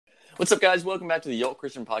What's up, guys? Welcome back to the Yolt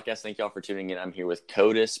Christian Podcast. Thank y'all for tuning in. I'm here with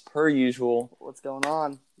Codis, per usual. What's going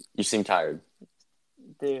on? You seem tired.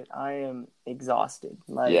 Dude, I am exhausted.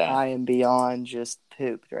 Yeah. I am beyond just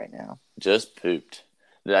pooped right now. Just pooped.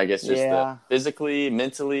 I guess just physically,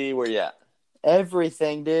 mentally, where you at?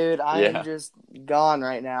 Everything, dude. I am just gone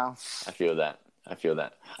right now. I feel that.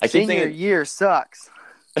 Senior year sucks.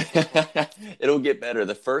 It'll get better.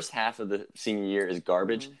 The first half of the senior year is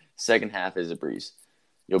garbage. Mm-hmm. Second half is a breeze.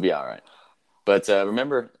 You'll be all right. But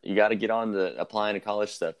remember, you got to get on the applying to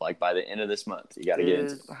college stuff. Like by the end of this month, you got to get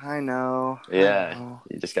into it. I know. Yeah,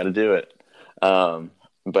 you just got to do it. So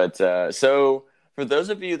for those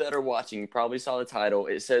of you that are watching, you probably saw the title.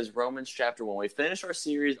 It says Romans chapter 1. We finished our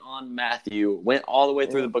series on Matthew, went all the way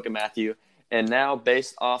through the book of Matthew, and now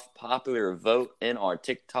based off popular vote in our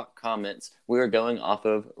TikTok comments, we are going off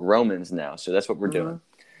of Romans now. So that's what we're doing.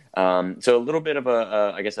 So a little bit of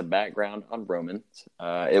a background on Romans.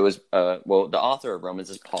 The author of Romans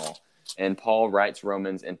is Paul, and Paul writes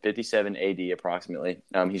Romans in 57 AD approximately.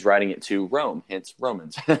 He's writing it to Rome, hence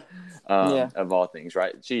Romans, of all things,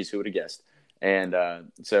 right? Jeez, who would have guessed? And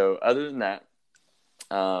so other than that,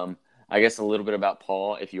 I guess a little bit about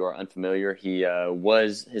Paul, if you are unfamiliar,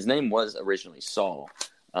 his name was originally Saul.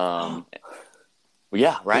 He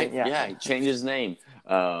changed his name.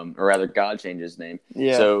 Or rather, God changed his name.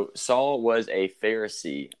 Yeah. So Saul was a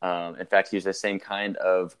Pharisee. In fact, he was the same kind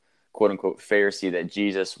of quote-unquote Pharisee that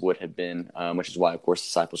Jesus would have been, which is why, of course,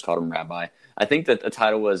 disciples called him Rabbi. I think that the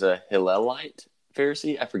title was a Hillelite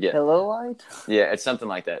Pharisee. I forget. Hillelite? Yeah, it's something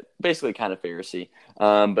like that. Basically kind of Pharisee.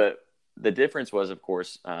 But the difference was, of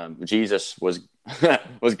course, Jesus was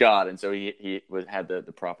was God, and so he had the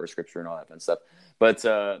proper scripture and all that fun stuff. But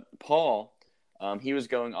Paul... he was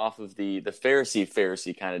going off of the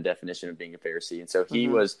Pharisee kind of definition of being a Pharisee. And so he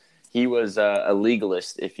was a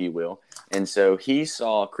legalist, if you will. And so he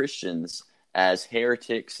saw Christians as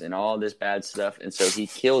heretics and all this bad stuff. And so he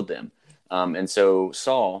killed them. And so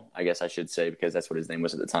Saul, I guess I should say, because that's what his name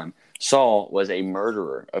was at the time, Saul was a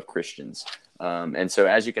murderer of Christians. And so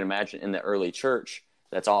as you can imagine, in the early church,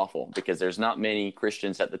 that's awful because there's not many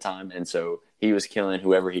Christians at the time. And so he was killing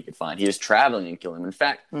whoever he could find. He was traveling and killing them. In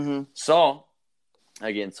fact, Saul...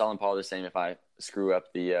 Again, Saul and Paul are the same. If I screw up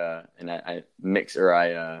I mix or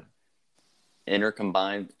I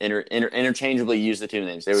interchangeably use the two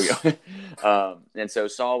names. There we go. And so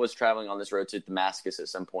Saul was traveling on this road to Damascus at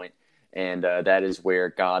some point, and that is where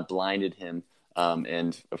God blinded him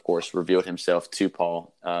and, of course, revealed himself to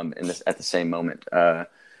Paul at the same moment.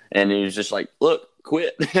 And he was just like, look,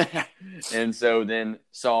 quit. And so then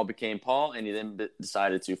Saul became Paul, and he then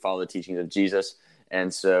decided to follow the teachings of Jesus.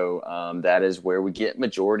 And so that is where we get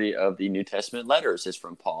majority of the New Testament letters is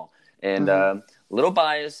from Paul. And a little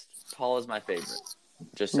biased, Paul is my favorite.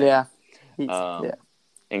 Just saying. Yeah.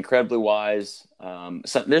 Incredibly wise.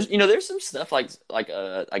 So there's some stuff like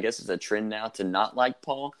I guess it's a trend now to not like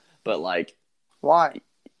Paul, but like why?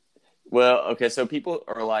 Well, okay, so people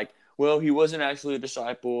are like, well, he wasn't actually a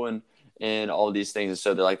disciple and all these things, and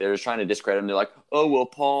so they're just trying to discredit him. They're like, oh well,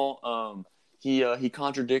 Paul. He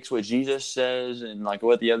contradicts what Jesus says and like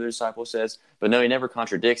what the other disciple says, but no, he never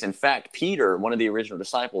contradicts. In fact, Peter, one of the original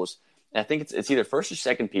disciples, I think it's either first or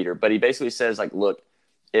second Peter, but he basically says like, look,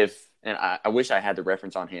 I wish I had the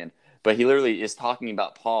reference on hand, but he literally is talking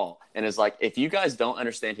about Paul and is like, if you guys don't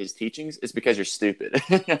understand his teachings, it's because you're stupid.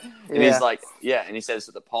 He's like, yeah, and he says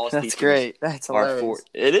that Paul's teachings great. That's hilarious.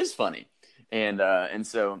 It is funny. And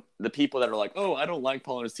so the people that are like, oh, I don't like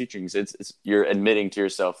Paul and his teachings, it's you're admitting to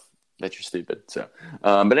yourself that you're stupid. So,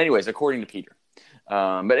 but anyways, according to Peter.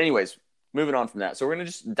 But anyways, moving on from that. So we're going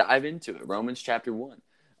to just dive into it. Romans chapter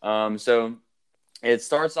 1. So it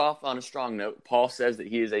starts off on a strong note. Paul says that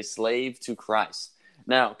he is a slave to Christ.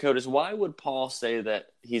 Now, Codis, why would Paul say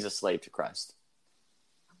that he's a slave to Christ?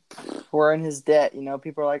 We're in his debt.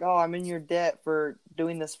 People are like, oh, I'm in your debt for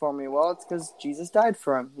doing this for me. Well, it's because Jesus died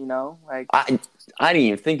for him, Like I didn't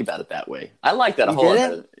even think about it that way. I like that a whole lot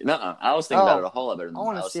better. No, I was thinking about it a whole lot better than I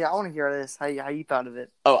want to hear this. How you thought of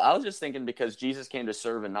it? Oh, I was just thinking because Jesus came to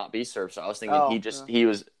serve and not be served. So I was thinking he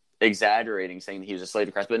was exaggerating, saying that he was a slave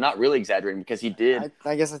to Christ, but not really exaggerating because he did.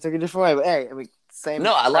 I guess I took it a different way, but hey, same.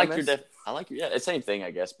 No, I like your same thing,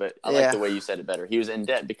 I guess, but I like the way you said it better. He was in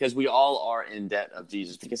debt because we all are in debt of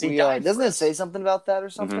Jesus because he died. Doesn't it say something about that or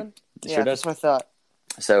something? Mm-hmm. Sure does. That's what I thought.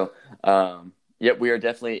 So, we are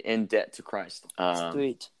definitely in debt to Christ.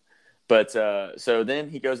 Sweet. But so then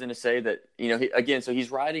he goes in to say that, so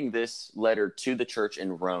he's writing this letter to the church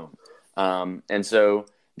in Rome. And so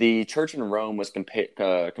the church in Rome was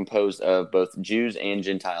composed of both Jews and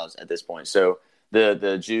Gentiles at this point. So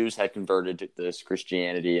the Jews had converted to this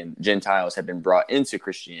Christianity, and Gentiles had been brought into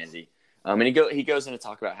Christianity. And he goes in to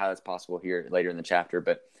talk about how that's possible here later in the chapter.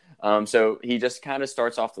 But so he just kind of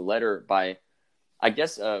starts off the letter by, I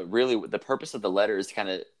guess, really the purpose of the letter is to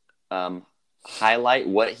kind of highlight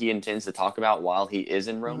what he intends to talk about while he is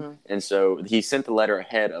in Rome. Mm-hmm. And so he sent the letter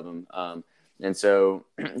ahead of him. And so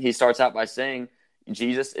he starts out by saying,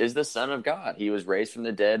 Jesus is the Son of God. He was raised from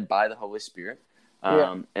the dead by the Holy Spirit.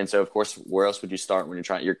 And so, of course, where else would you start when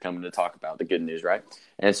you're coming to talk about the good news, right?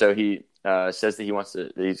 And so he says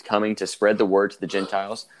that he's coming to spread the word to the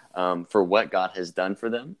Gentiles for what God has done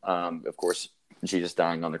for them. Of course, Jesus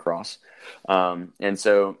dying on the cross. And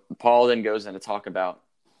so Paul then goes in to talk about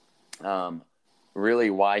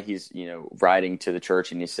really why he's, writing to the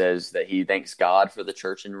church, and he says that he thanks God for the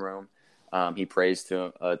church in Rome. He prays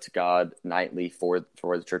to God nightly for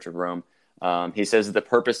the Church of Rome. He says that the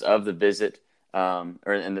purpose of the visit,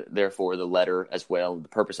 and therefore the letter as well, the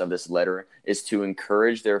purpose of this letter is to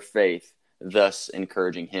encourage their faith, thus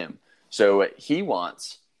encouraging him. So what he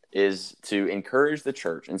wants is to encourage the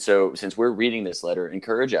church. And so since we're reading this letter,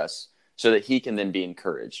 encourage us so that he can then be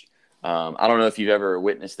encouraged. I don't know if you've ever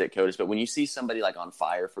witnessed it, Codis, but when you see somebody like on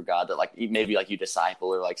fire for God, that like maybe like you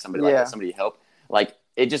disciple or like somebody like that, somebody you help, like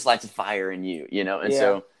it just lights a fire in you, And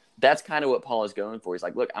so that's kind of what Paul is going for. He's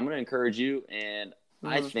like, look, I'm going to encourage you, and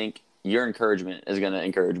I think your encouragement is going to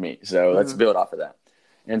encourage me. So let's build off of that.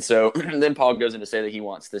 And so then Paul goes in to say that he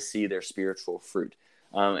wants to see their spiritual fruit.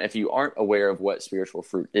 If you aren't aware of what spiritual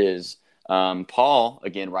fruit is, Paul,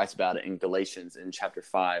 again, writes about it in Galatians in chapter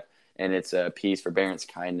 5, and it's peace, forbearance,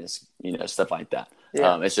 kindness, stuff like that.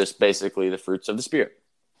 It's just basically the fruits of the Spirit.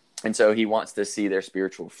 And so he wants to see their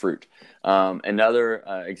spiritual fruit. Another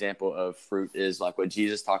example of fruit is like what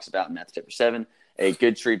Jesus talks about in Matthew chapter 7. A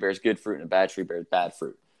good tree bears good fruit, and a bad tree bears bad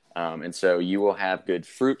fruit. And so you will have good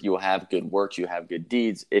fruit, you will have good works, you have good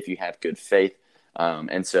deeds if you have good faith.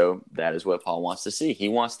 And so that is what Paul wants to see. He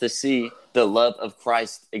wants to see the love of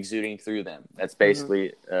Christ exuding through them. That's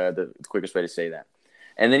basically the quickest way to say that.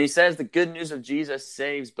 And then he says the good news of Jesus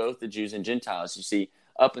saves both the Jews and Gentiles. You see,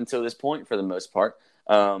 up until this point, for the most part,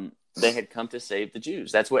 they had come to save the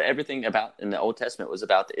Jews. That's what everything about in the Old Testament was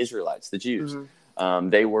about, the Israelites, the Jews.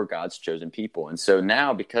 They were God's chosen people. And so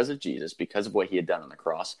now, because of Jesus, because of what he had done on the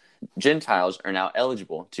cross, Gentiles are now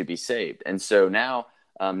eligible to be saved. And so now,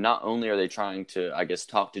 not only are they trying to, I guess,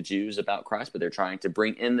 talk to Jews about Christ, but they're trying to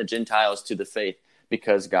bring in the Gentiles to the faith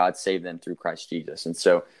because God saved them through Christ Jesus. And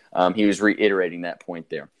so he was reiterating that point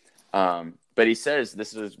there. But he says,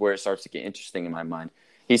 this is where it starts to get interesting in my mind.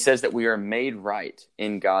 He says that we are made right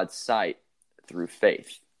in God's sight through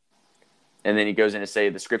faith. And then he goes in to say,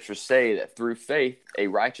 the scriptures say that through faith, a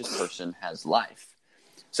righteous person has life.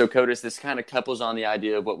 So, Codis, this kind of couples on the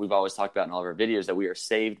idea of what we've always talked about in all of our videos, that we are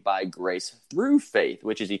saved by grace through faith,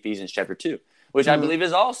 which is Ephesians chapter 2, which I believe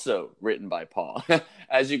is also written by Paul.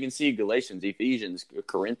 As you can see, Galatians, Ephesians,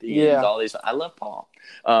 Corinthians, all these. I love Paul.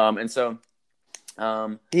 And so...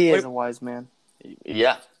 he is a wise man.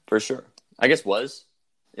 Yeah, for sure. I guess was.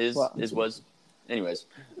 Anyways.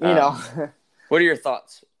 What are your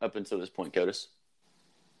thoughts up until this point, Codis?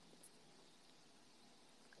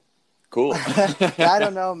 Cool. I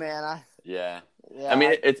don't know, man. Yeah. I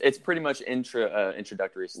mean, it's pretty much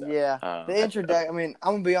introductory stuff. Yeah. I mean,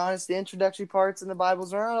 I'm gonna be honest. The introductory parts in the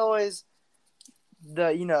Bibles aren't always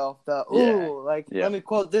let me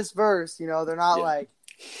quote this verse. They're not like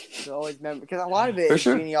to always remember, because a lot of it is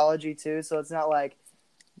genealogy too. So it's not like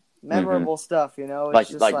memorable stuff.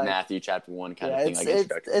 It's like Matthew chapter 1 kind of thing.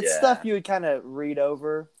 It's stuff you would kind of read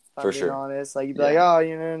over. If I'm being honest, like you'd be like,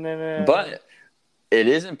 no. But it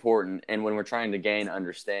is important, and when we're trying to gain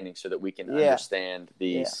understanding so that we can understand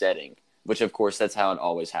the setting, which of course that's how it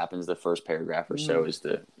always happens. The first paragraph or so is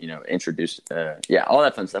the introduce all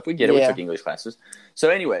that fun stuff. We get it. We took English classes. So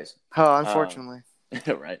anyways, unfortunately,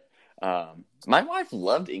 right. My wife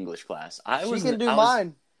loved English class. She can do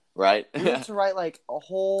mine. Right. You have to write like a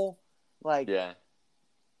whole dude,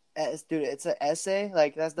 it's an essay.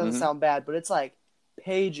 Like that doesn't sound bad, but it's like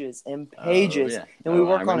pages and pages, and we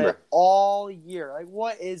work on it all year. Like,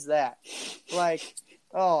 what is that? Like,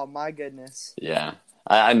 oh my goodness. Yeah,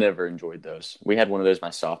 I never enjoyed those. We had one of those my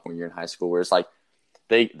sophomore year in high school, where it's like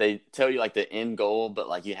they tell you like the end goal, but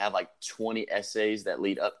like you have like 20 essays that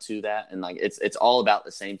lead up to that, and like it's all about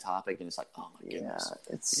the same topic, and it's like, oh my goodness,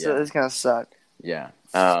 it's gonna suck. Yeah.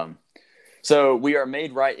 So we are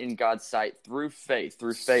made right in God's sight through faith.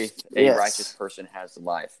 Through faith, a righteous person has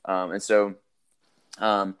life. And so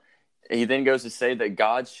he then goes to say that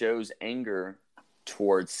God shows anger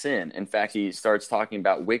towards sin. In fact, he starts talking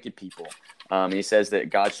about wicked people. He says that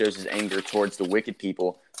God shows his anger towards the wicked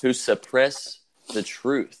people who suppress the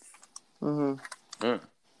truth. Mm-hmm.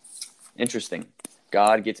 Interesting.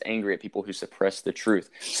 God gets angry at people who suppress the truth.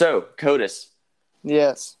 So, Codis.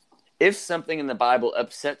 Yes. If something in the Bible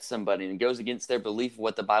upsets somebody and goes against their belief of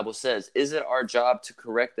what the Bible says, is it our job to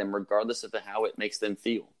correct them regardless of how it makes them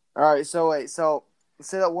feel? All right, so wait. So,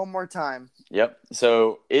 say that one more time. Yep.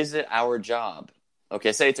 So, is it our job?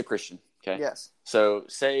 Okay, say it's a Christian. Okay. Yes. So,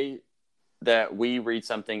 say that we read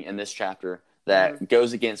something in this chapter that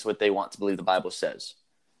goes against what they want to believe the Bible says.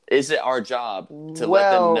 Is it our job to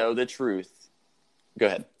let them know the truth? Go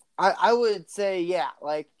ahead. I would say, yeah,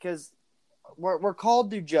 like, because we're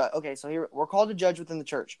called to judge. Okay, so here we're called to judge within the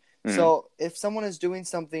church. Mm-hmm. So if someone is doing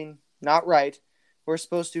something not right, we're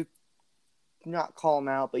supposed to not call them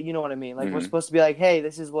out, but you know what I mean. Like, we're supposed to be like, hey,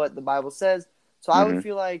 this is what the Bible says. So I would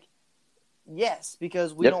feel like, yes,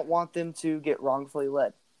 because we don't want them to get wrongfully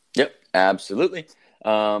led. Yep, absolutely.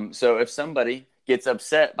 So if somebody gets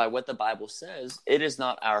upset by what the Bible says, it is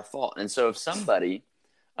not our fault. And so if somebody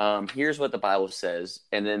hears what the Bible says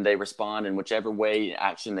and then they respond in whichever way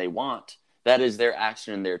action they want, that is their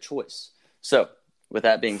action and their choice. So with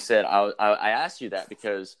that being said, I asked you that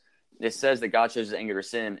because it says that God shows his anger to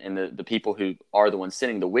sin, and the people who are the ones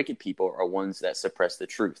sinning, the wicked people, are ones that suppress the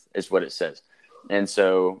truth, is what it says. And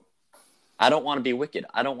so I don't want to be wicked.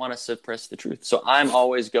 I don't want to suppress the truth. So I'm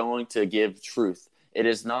always going to give truth. It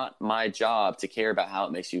is not my job to care about how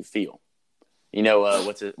it makes you feel. You know,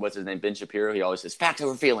 what's his name? Ben Shapiro. He always says facts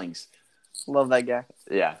over feelings. Love that guy.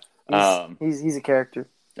 Yeah. He's a character.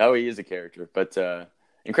 Oh, he is a character, but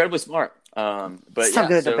incredibly smart. But he's so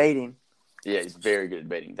good at debating. Yeah, he's very good at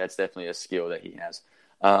debating. That's definitely a skill that he has.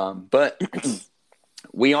 But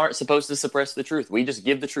we aren't supposed to suppress the truth. We just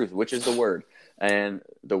give the truth, which is the word. And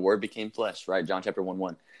the word became flesh, right? John chapter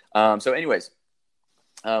 1:1. So anyways,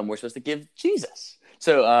 we're supposed to give Jesus.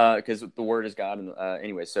 So, because the word is God. And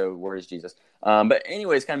anyway, so word is Jesus. But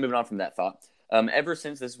anyways, kind of moving on from that thought. Ever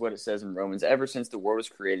since, this is what it says in Romans, ever since the world was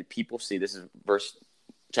created, people see, this is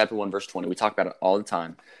chapter 1, verse 20. We talk about it all the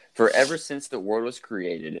time. For ever since the world was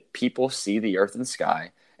created, people see the earth and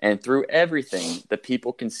sky, and through everything, the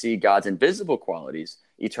people can see God's invisible qualities,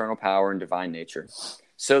 eternal power, and divine nature,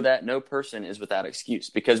 so that no person is without excuse.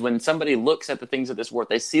 Because when somebody looks at the things of this world,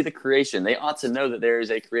 they see the creation, they ought to know that there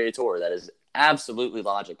is a creator. That is absolutely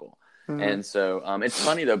logical. Mm-hmm. And so it's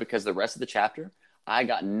funny, though, because the rest of the chapter, I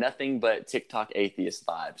got nothing but TikTok atheist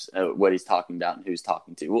vibes, what he's talking about and who he's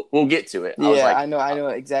talking to. We'll get to it. I know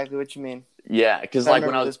exactly what you mean. Yeah, because like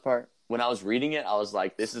when I was reading it, I was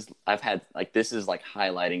like, this is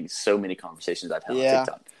highlighting so many conversations I've had on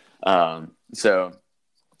TikTok. So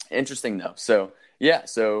interesting though. So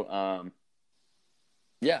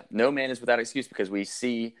no man is without excuse, because we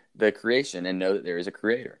see the creation and know that there is a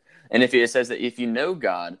creator. And if it says that if you know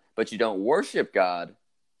God, but you don't worship God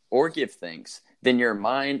or give thanks, then your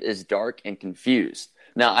mind is dark and confused.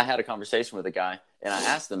 Now, I had a conversation with a guy, and I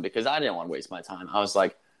asked him, because I didn't want to waste my time. I was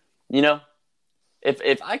like,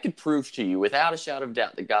 if I could prove to you without a shadow of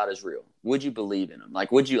doubt that God is real, would you believe in him?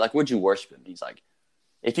 Would you worship him? He's like,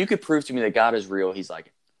 if you could prove to me that God is real, he's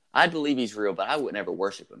like, I believe he's real, but I would never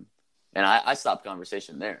worship him. And I stopped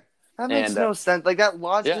conversation there. That makes no sense. That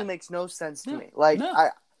logically makes no sense to me.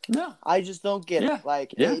 I just don't get it.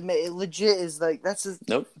 It legit is that's just,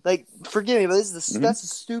 nope. Forgive me, but this is that's the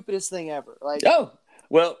stupidest thing ever.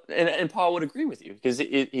 Well, and Paul would agree with you, because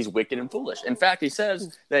he's wicked and foolish. In fact, he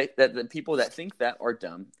says that the people that think that are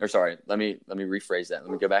dumb, or sorry, let me rephrase that.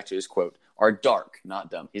 Let me go back to his quote, are dark, not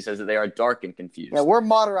dumb. He says that they are dark and confused. Yeah, we're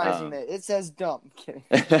modernizing it. It says dumb. I'm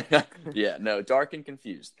kidding. Yeah, no, dark and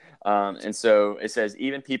confused. And so it says,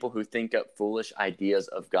 even people who think up foolish ideas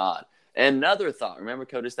of God. Another thought. Remember,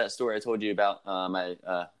 Codis, that story I told you about my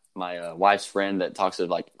wife's friend that talks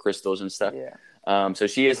of crystals and stuff? Yeah. So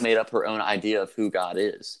she has made up her own idea of who God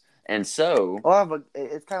is. And so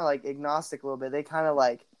it's kind of like agnostic a little bit. They kind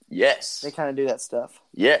of yes. They kind of do that stuff.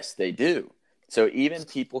 Yes, they do. So even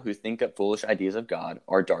people who think up foolish ideas of God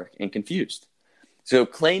are dark and confused. So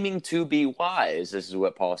claiming to be wise, this is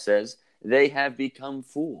what Paul says, they have become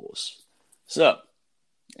fools. So,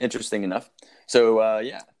 interesting enough. So,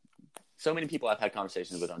 so many people I've had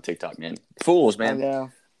conversations with on TikTok, man. Fools, man. I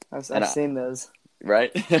know. I've seen those.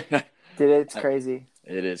 Right? Dude, it's crazy.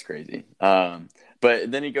 It is crazy. But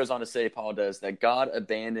then he goes on to say, Paul does, that God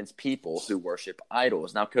abandons people who worship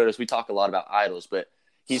idols. Now, Codis, we talk a lot about idols, but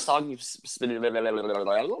he's talking... Speaking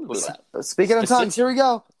of tongues, here we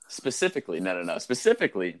go. Specifically,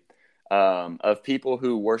 of people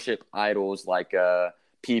who worship idols like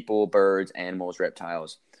people, birds, animals,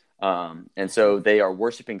 reptiles. And so they are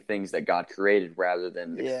worshiping things that God created rather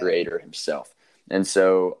than the creator himself. And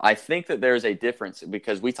so I think that there's a difference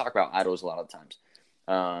because we talk about idols a lot of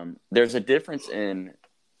times. There's a difference in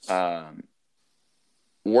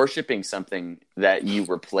worshiping something that you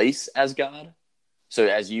replace as God, so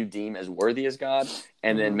as you deem as worthy as God,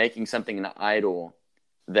 and then making something an idol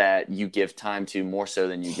that you give time to more so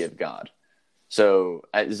than you give God. So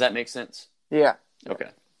does that make sense? Yeah. Okay.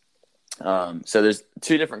 So there's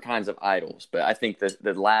two different kinds of idols, but I think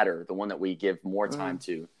the latter, the one that we give more time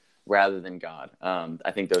to rather than God,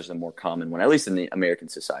 I think those are the more common one, at least in the American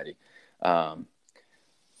society,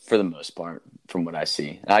 for the most part, from what I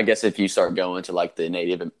see. I guess if you start going to like the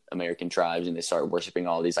Native American tribes and they start worshiping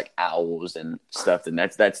all these like owls and stuff, then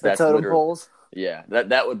that's totem poles. Yeah,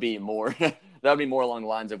 that would be more that would be more along the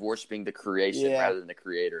lines of worshiping the creation rather than the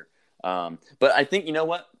creator. But I think, you know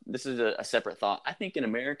what? This is a separate thought. I think in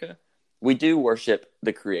America, we do worship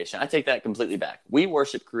the creation. I take that completely back. We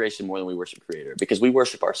worship creation more than we worship creator because we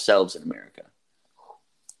worship ourselves in America.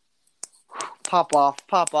 Pop off.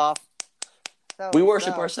 We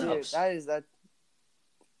worship ourselves. Dude,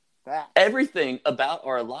 that. Everything about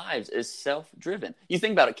our lives is self-driven. You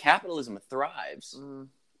think about it, capitalism thrives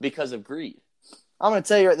because of greed. I'm going to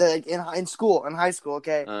tell you that in high school,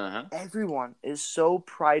 okay, everyone is so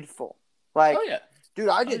prideful. Like, dude,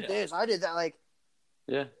 I did this, I did that. Like,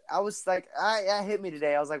 I was like, that hit me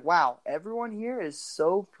today. I was like, wow, everyone here is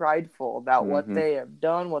so prideful about what they have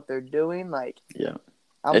done, what they're doing. Like,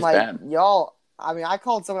 I'm it's like, bad. Y'all, I mean, I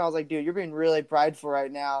called someone, I was like, dude, you're being really prideful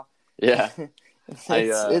right now. Yeah.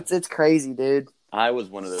 It's crazy, dude. I was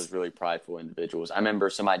one of those really prideful individuals. I remember,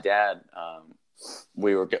 so my dad,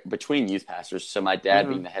 we were between youth pastors. So my dad,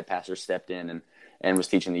 being the head pastor, stepped in and was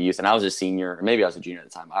teaching the youth. And I was a senior, or maybe I was a junior at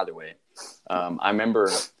the time. Either way, I remember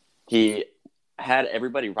he had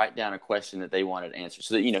everybody write down a question that they wanted to answer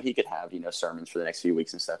so that, he could have, sermons for the next few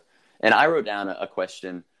weeks and stuff. And I wrote down a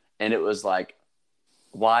question, and it was like,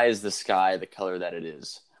 why is the sky the color that it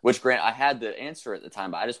is? Which, Grant, I had the answer at the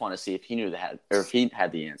time, but I just want to see if he knew that, or if he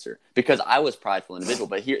had the answer, because I was a prideful individual.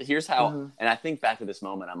 But here's how, and I think back to this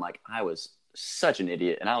moment, I'm like, I was such an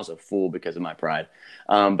idiot, and I was a fool because of my pride.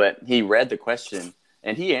 But he read the question,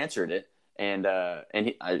 and he answered it, and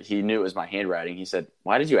he knew it was my handwriting. He said,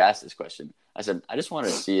 "Why did you ask this question?" I said, "I just wanted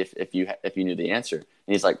to see if you knew the answer." And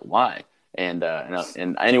he's like, "Why?" And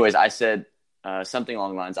anyways, I said something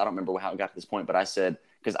along the lines. I don't remember how it got to this point, but I said,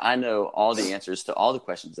 because I know all the answers to all the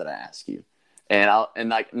questions that I ask you. And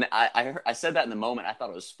I said that in the moment. I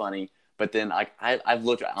thought it was funny, but then I've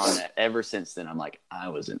looked on that ever since then. I'm like, I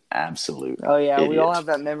was an absolute idiot. We all have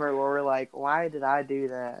that memory where we're like, why did I do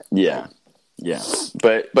that? Yeah.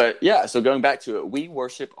 But yeah, so going back to it, we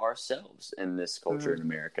worship ourselves in this culture in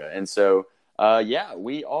America. And so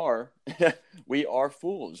we are we are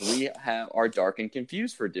fools. We are dark and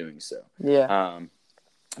confused for doing so. Yeah.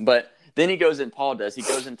 But then he goes and talk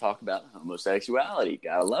about homosexuality.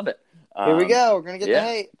 Gotta love it. Here we go. We're gonna get the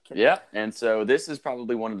hate. Yeah, and so this is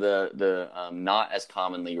probably one of the not as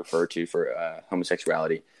commonly referred to for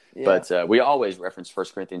homosexuality. Yeah. But we always reference 1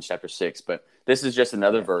 Corinthians chapter 6. But this is just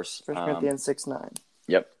another verse. 1 Corinthians 6:9.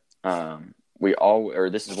 Yep.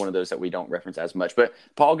 This is one of those that we don't reference as much. But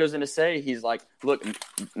Paul goes in to say, he's like, look,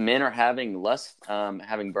 men are having lust,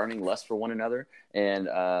 having burning lust for one another, and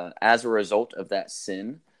as a result of that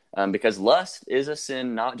sin. Because lust is a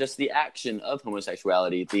sin, not just the action of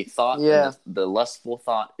homosexuality. The thought, the lustful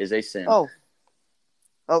thought, is a sin. Oh,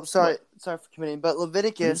 sorry for committing. But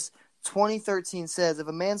Leviticus 20:13 says, if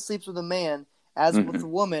a man sleeps with a man as with a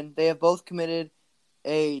woman, they have both committed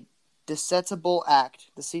a deceitable act.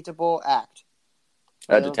 Is it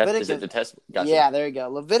detestable? Gotcha. Yeah, there you go.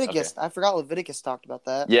 Leviticus. Okay. I forgot Leviticus talked about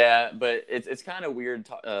that. Yeah, but it's kind of weird.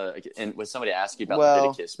 And when somebody asks you about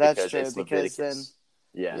Leviticus, that's because it's Leviticus. Then,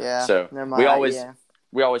 yeah. So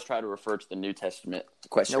we always try to refer to the New Testament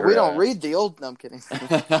question. No, we don't read the Old. No, I'm kidding.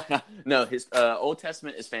 No, his Old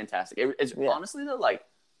Testament is fantastic. Honestly though, like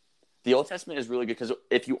the Old Testament is really good because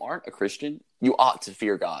if you aren't a Christian, you ought to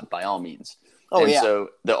fear God by all means. So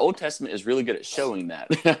the Old Testament is really good at showing that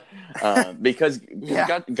because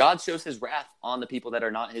God shows His wrath on the people that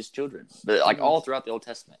are not His children, all throughout the Old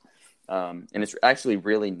Testament, and it's actually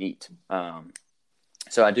really neat.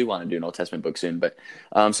 So I do want to do an Old Testament book soon, but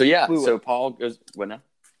so Paul goes. What now?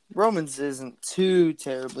 Romans isn't too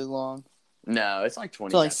terribly long. No, it's like 20.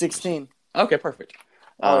 It's like 16. Okay, perfect.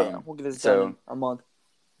 We'll get this done in a month.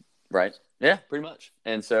 Right. Yeah, pretty much.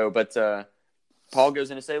 And so, but Paul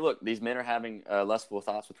goes in to say, look, these men are having lustful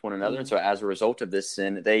thoughts with one another, and so as a result of this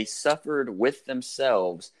sin, they suffered with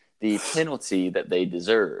themselves the penalty that they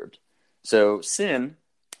deserved. So sin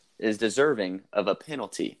is deserving of a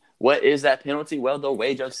penalty. What is that penalty? Well, the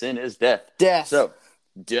wage of sin is death. Death. So,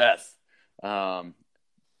 death.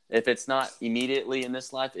 If it's not immediately in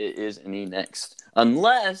this life, it is in the next.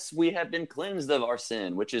 Unless we have been cleansed of our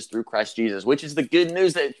sin, which is through Christ Jesus, which is the good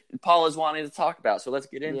news that Paul is wanting to talk about. So let's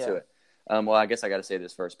get into it. Well, I guess I got to say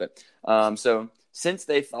this first. But so since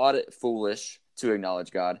they thought it foolish to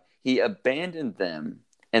acknowledge God, he abandoned them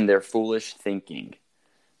and their foolish thinking.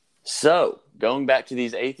 So going back to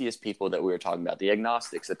these atheist people that we were talking about, the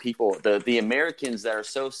agnostics, the people, the Americans that are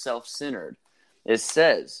so self-centered, it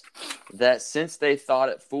says that since they thought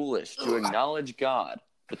it foolish to acknowledge God,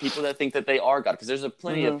 the people that think that they are God, because there's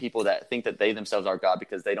plenty of people that think that they themselves are God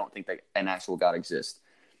because they don't think that an actual God exists.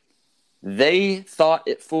 They thought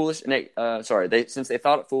it foolish, since they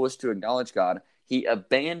thought it foolish to acknowledge God, he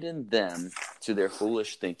abandoned them to their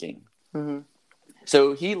foolish thinking. Mm-hmm.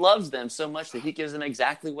 So he loves them so much that he gives them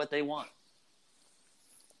exactly what they want.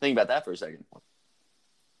 Think about that for a second.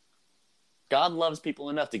 God loves people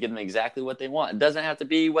enough to give them exactly what they want. It doesn't have to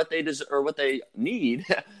be what they deserve or what they need,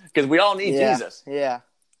 because we all need Jesus. Yeah.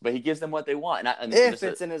 But he gives them what they want. If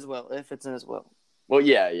it's in his will. Well,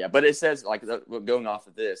 yeah. But it says, like, going off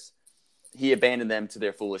of this, he abandoned them to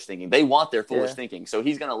their foolish thinking. They want their foolish thinking, so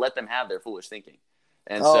he's going to let them have their foolish thinking.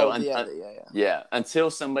 And until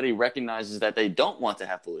somebody recognizes that they don't want to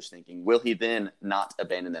have foolish thinking, will he then not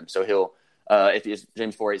abandon them? So he'll,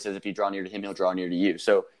 James 4:8 says, if you draw near to him, he'll draw near to you.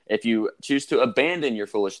 So if you choose to abandon your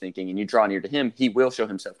foolish thinking and you draw near to him, he will show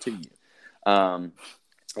himself to you. And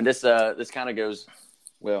this kind of goes,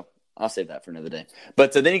 well, I'll save that for another day.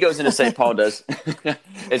 But then he goes in to say, Paul does. I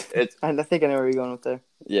think I know where you're going with there.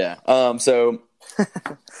 Yeah. So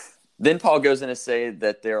then Paul goes in to say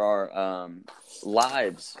that there are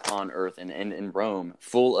lives on earth and in Rome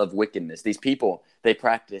full of wickedness. These people, they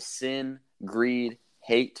practice sin, greed,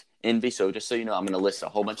 hate, envy. So just so you know, I'm going to list a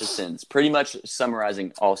whole bunch of sins, pretty much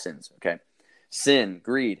summarizing all sins. Okay. Sin,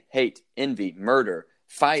 greed, hate, envy, murder,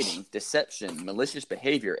 fighting, deception, malicious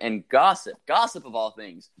behavior, and gossip. Gossip of all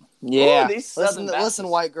things. Yeah. Ooh, listen,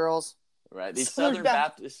 white girls. Right. These Southern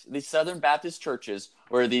Baptist churches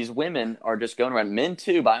where these women are just going around, men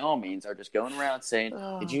too, by all means, are just going around saying,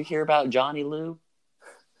 did you hear about Johnny Lou?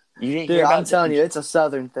 You didn't hear about I'm telling you, it's a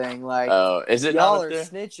Southern thing. Like, is it y'all are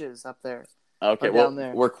snitches up there. Okay, well,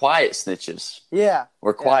 we're quiet snitches. Yeah.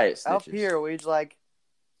 We're quiet snitches. Up here, we just like,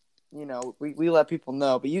 we let people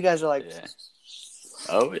know, but you guys are like... Yeah.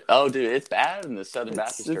 Oh, dude, it's bad in the Southern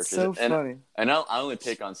Baptist churches. It's so funny. And I only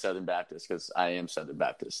pick on Southern Baptist because I am Southern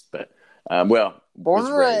Baptist, but born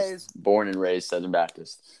and raised Southern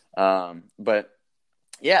Baptist. But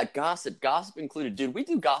yeah, gossip included. Dude, we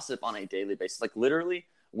do gossip on a daily basis. Like literally,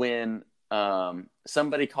 when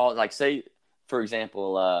somebody calls, like say for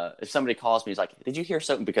example, if somebody calls me, he's like, "Did you hear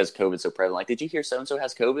something?" Because COVID's so prevalent. Like, did you hear so and so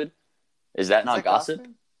has COVID? Is that not gossip?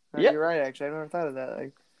 No, yeah, you're right. Actually, I've never thought of that.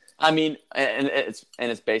 Like, I mean, and it's in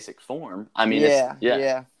its basic form. I mean,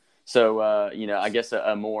 yeah. So, I guess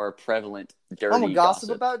a more prevalent, dirty I'm a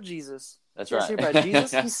gossip about Jesus. That's right. About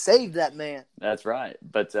Jesus, he saved that man. That's right.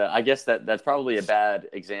 But I guess that's probably a bad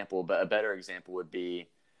example. But a better example would be,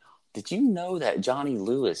 did you know that Johnny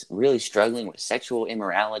Lou is really struggling with sexual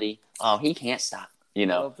immorality? Oh, he can't stop. I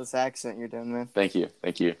love this accent you're doing, man. Thank you.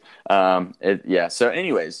 So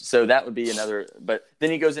anyways, so that would be another, but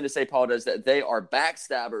then he goes in to say, Paul does, that they are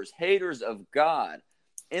backstabbers, haters of God,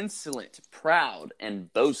 insolent, proud,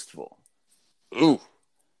 and boastful. Ooh.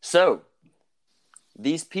 So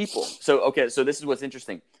these people, so this is what's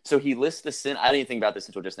interesting. So he lists the sin. I didn't think about this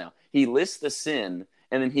until just now. He lists the sin,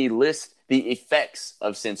 and then he lists the effects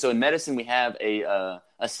of sin. So in medicine, we have a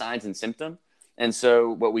signs and symptom. And so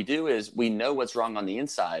what we do is we know what's wrong on the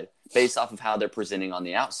inside based off of how they're presenting on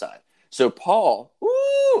the outside. So Paul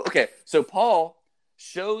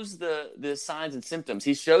shows the signs and symptoms.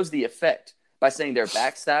 He shows the effect by saying they're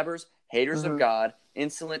backstabbers, haters of God,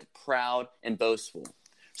 insolent, proud, and boastful.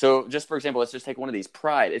 So just for example, let's just take one of these,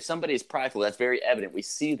 pride. If somebody is prideful, that's very evident. We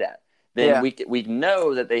see that. Then we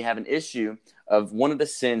know that they have an issue of one of the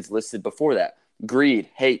sins listed before that. Greed,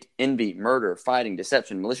 hate, envy, murder, fighting,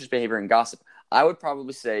 deception, malicious behavior, and gossip. I would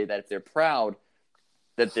probably say that if they're proud,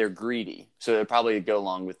 that they're greedy. So they'd probably go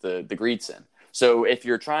along with the greed sin. So if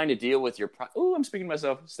you're trying to deal with your pride, I'm speaking to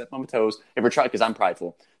myself, step on my toes. If we're trying, because I'm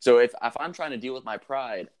prideful. So if I'm trying to deal with my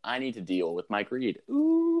pride, I need to deal with my greed.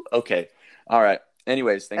 Ooh, okay. All right.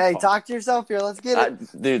 Anyways, thanks, Hey, Paul. Talk to yourself here. Let's get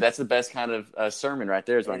it. Dude, that's the best kind of sermon right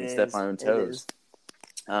there is when I can step on my own toes.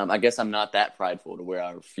 I guess I'm not that prideful to where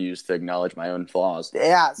I refuse to acknowledge my own flaws.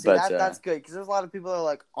 Yeah, see, that's good, because there's a lot of people that are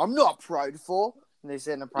like, I'm not prideful. And they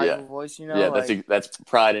say it in a prideful voice, Yeah, like, that's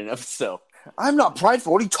pride in of itself. I'm not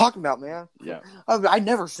prideful. What are you talking about, man? Yeah. I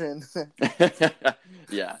never sin.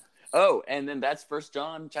 Yeah. Oh, and then that's 1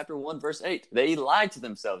 John chapter 1, verse 8. They lie to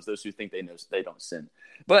themselves, those who think they know they don't sin.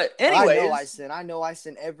 But anyways. I know I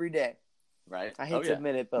sin every day. Right. I hate to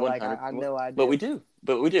admit it, but like I know I do.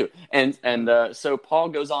 But we do. And so Paul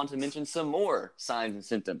goes on to mention some more signs and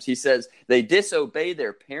symptoms. He says they disobey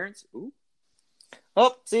their parents. Ooh.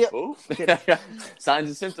 Oh, see ya. Ooh. Signs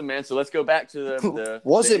and symptoms, man. So let's go back to the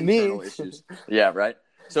wasn't the me issues. Yeah, right.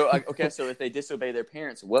 So okay, so if they disobey their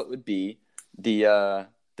parents, what would be the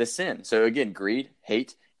sin? So again, greed,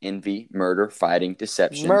 hate, envy, murder, fighting,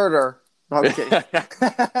 deception. Murder. No, I'm kidding.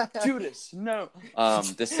 Judas, no.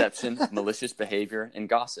 Deception, malicious behavior, and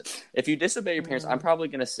gossip. If you disobey your parents, I'm probably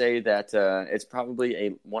going to say that it's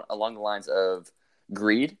probably along the lines of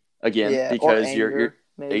greed again, because anger,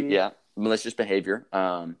 you're malicious behavior.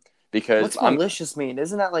 Because what's malicious mean?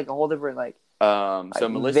 Isn't that like a whole different like? So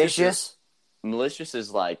malicious. Vicious. Malicious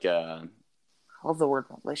is like. I love the word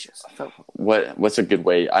malicious. What's a good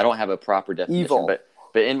way? I don't have a proper definition, evil.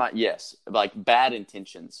 But in my like bad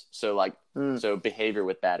intentions. So like so behavior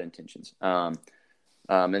with bad intentions.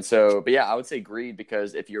 And so, but yeah, I would say greed,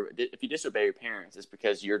 because if you disobey your parents, it's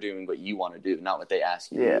because you're doing what you want to do, not what they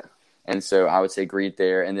ask you to do. And so I would say greed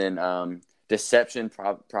there, and then deception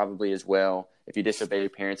probably as well. If you disobey your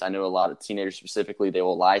parents, I know a lot of teenagers specifically, they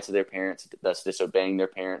will lie to their parents, thus disobeying their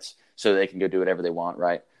parents, so they can go do whatever they want.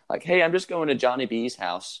 Right? Like, hey, I'm just going to Johnny B's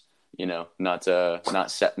house. You know, not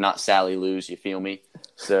Sally Lou's. You feel me?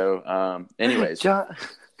 So, anyways, but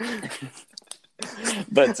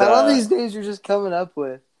I love these names you're just coming up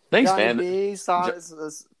with. Thanks, Johnny man. B, Sally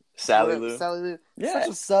Lou. Sally Lou. Yeah.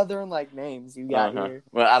 Such a southern like names you got here.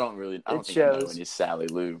 Well, I don't think you know any Sally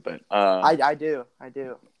Lou, but I do.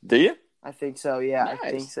 Do you? I think so. Yeah, nice.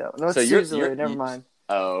 I think so. No, it's so Susie Lou. Never mind.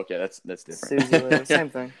 Oh, okay, that's different. Susie Lou, same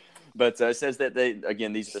thing. But it says that these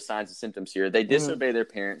are the signs and symptoms here. They disobey their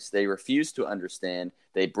parents. They refuse to understand.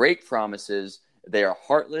 They break promises. They are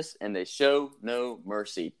heartless, and they show no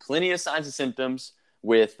mercy. Plenty of signs and symptoms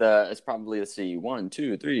with, it's probably, let's see, 1,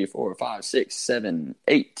 2, 3, 4, 5, 6, 7,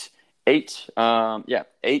 8.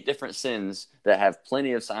 8 different sins that have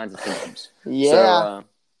plenty of signs and symptoms. Yeah.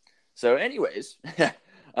 So anyways,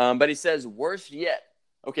 but he says, worse yet.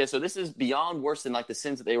 Okay, so this is beyond worse than like the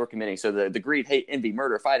sins that they were committing. So the greed, hate, envy,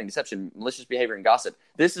 murder, fighting, deception, malicious behavior, and gossip.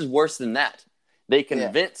 This is worse than that. They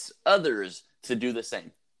convince others to do the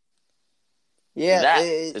same. Yeah, that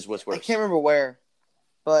is what's worse. I can't remember where,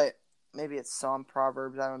 but maybe it's Psalm,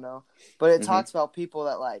 Proverbs, I don't know. But it talks about people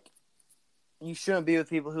that like, you shouldn't be with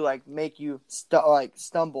people who like make you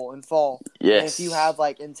stumble and fall. Yes. And if you have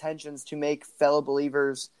like intentions to make fellow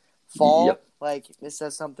believers fall, like it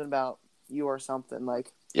says something about you or something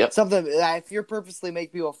like something. If you're purposely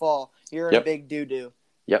make people fall, you're in a big doo-doo.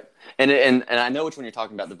 Yep. And I know which one you're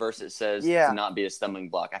talking about. The verse that says to not be a stumbling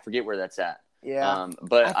block. I forget where that's at. Yeah.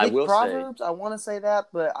 But I will Proverbs, say, I want to say that,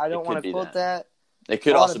 but I don't want to quote that. It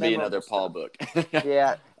could also be another Paul book.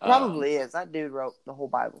 Yeah, probably is. That dude wrote the whole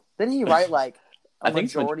Bible. Didn't he write like a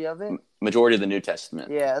majority of it? Majority of the New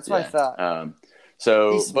Testament. Yeah, that's what I thought.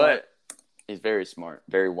 But he's very smart,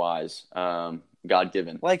 very wise,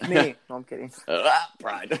 God-given. Like me. No, I'm kidding.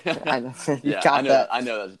 Pride. I know. I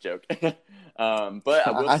know that's a joke. But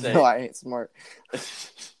I will say, I know I ain't smart.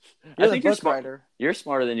 I think you're smart. Writer. You're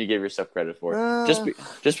smarter than you give yourself credit for.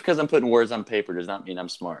 Just because I'm putting words on paper does not mean I'm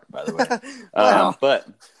smart, by the way. But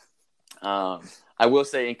I will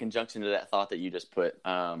say, in conjunction to that thought that you just put,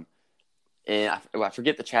 and I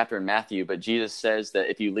forget the chapter in Matthew, but Jesus says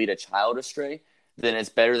that if you lead a child astray, then it's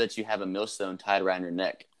better that you have a millstone tied around your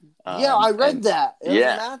neck. I read that. It was in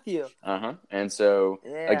Matthew. And so,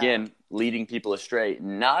 again, leading people astray,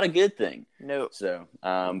 not a good thing. No. So,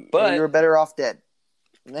 but you were better off dead.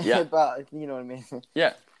 Yeah. You know what I mean?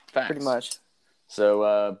 Yeah, facts. Pretty much.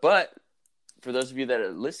 So, but for those of you that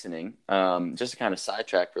are listening, just to kind of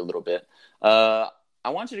sidetrack for a little bit, I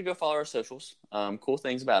want you to go follow our socials. Cool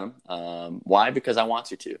things about them. Why? Because I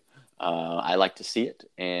want you to. I like to see it,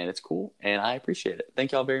 and it's cool, and I appreciate it.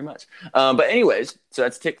 Thank y'all very much. But anyways, so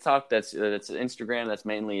that's TikTok, that's Instagram, that's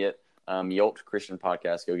mainly it. Yolt Christian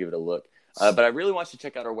Podcast, go give it a look. But I really want you to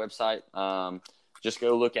check out our website. Just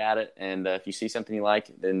go look at it, and if you see something you like,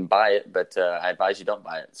 then buy it. But I advise you don't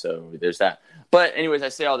buy it. So there's that. But anyways, I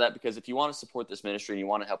say all that because if you want to support this ministry and you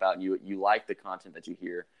want to help out and you like the content that you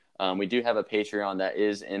hear, we do have a Patreon that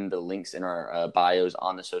is in the links in our bios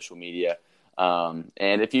on the social media. And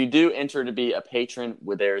if you do enter to be a patron,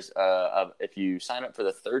 if you sign up for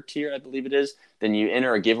the 3rd tier, I believe it is, then you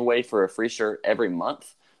enter a giveaway for a free shirt every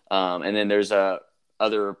month. And then there's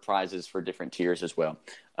other prizes for different tiers as well.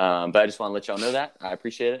 But I just want to let y'all know that. I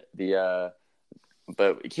appreciate it.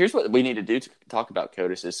 but here's what we need to do to talk about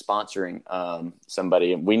CODIS is sponsoring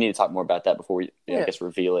somebody, and we need to talk more about that before we, I guess,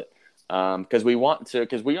 reveal it. Because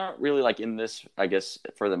we aren't really like in this, I guess,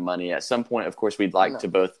 for the money. At some point, of course, we'd like to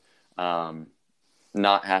both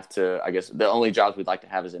not have to, I guess, the only jobs we'd like to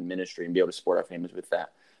have is in ministry and be able to support our families with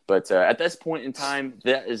that. But at this point in time,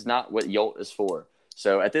 that is not what Yolt is for.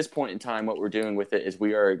 So at this point in time, what we're doing with it is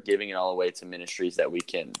we are giving it all away to ministries that we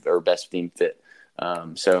can or best deem fit.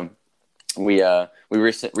 So we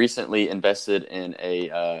recently invested in a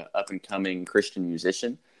up and coming Christian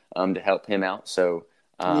musician to help him out. So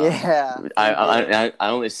I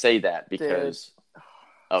only say that because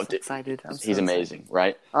excited. He's amazing,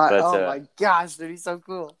 right? Oh my gosh, dude, he's so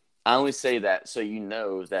cool. I only say that so you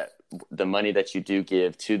know that the money that you do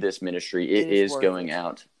give to this ministry, it is going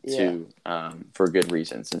out to for good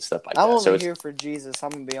reasons and stuff like that. I'm only here for Jesus.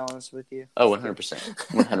 I'm gonna be honest with you. Oh, 100%,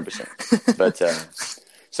 100%. But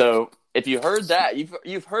so if you heard that,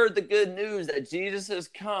 you've heard the good news that Jesus has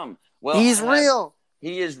come. Well, He's real.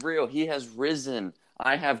 He is real. He has risen.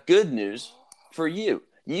 I have good news for you.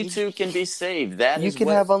 You too can be saved. You can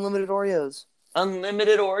have unlimited Oreos.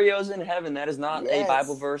 Unlimited Oreos in heaven. That is not a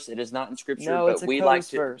Bible verse. It is not in Scripture. No, but it's a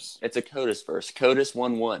CODIS verse. It's a CODIS verse. CODIS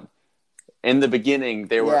 1:1. In the beginning,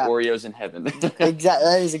 there were Oreos in heaven. Exactly.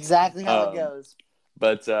 That is exactly how it goes.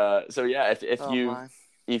 But so yeah, if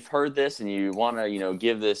you've heard this and you want to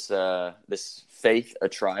give this this faith a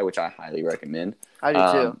try, which I highly recommend. I do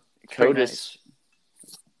too. CODIS. Nice.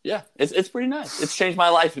 Yeah, it's pretty nice. It's changed my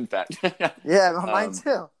life, in fact. Yeah, mine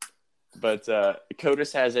too. But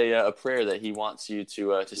CODIS has a prayer that he wants you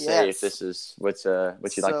to say if this is what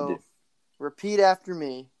you'd like to do. Repeat after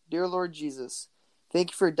me. Dear Lord Jesus, thank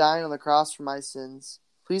you for dying on the cross for my sins.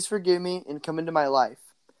 Please forgive me and come into my life.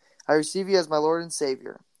 I receive you as my Lord and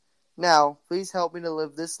Savior. Now, please help me to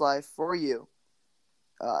live this life for you.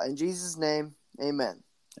 In Jesus' name, amen.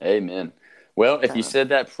 Amen. Well, if you said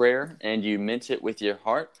that prayer and you meant it with your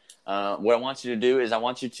heart, what I want you to do is I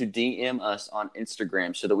want you to DM us on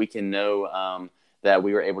Instagram so that we can know that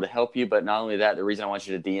we were able to help you. But not only that, the reason I want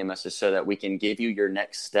you to DM us is so that we can give you your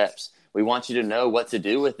next steps. We want you to know what to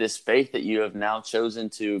do with this faith that you have now chosen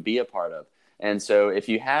to be a part of. And so if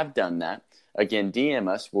you have done that, again, DM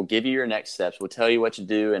us. We'll give you your next steps. We'll tell you what to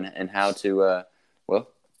do and how to,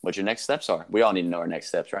 what your next steps are. We all need to know our next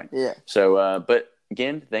steps, right? Yeah. So, but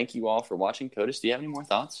again, thank you all for watching. CODIS, do you have any more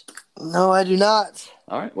thoughts? No, I do not.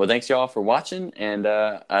 All right. Well, thanks y'all for watching, and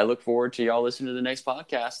I look forward to y'all listening to the next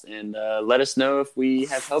podcast, and let us know if we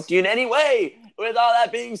have helped you in any way. With all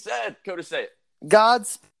that being said, CODIS, say it.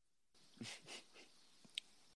 God's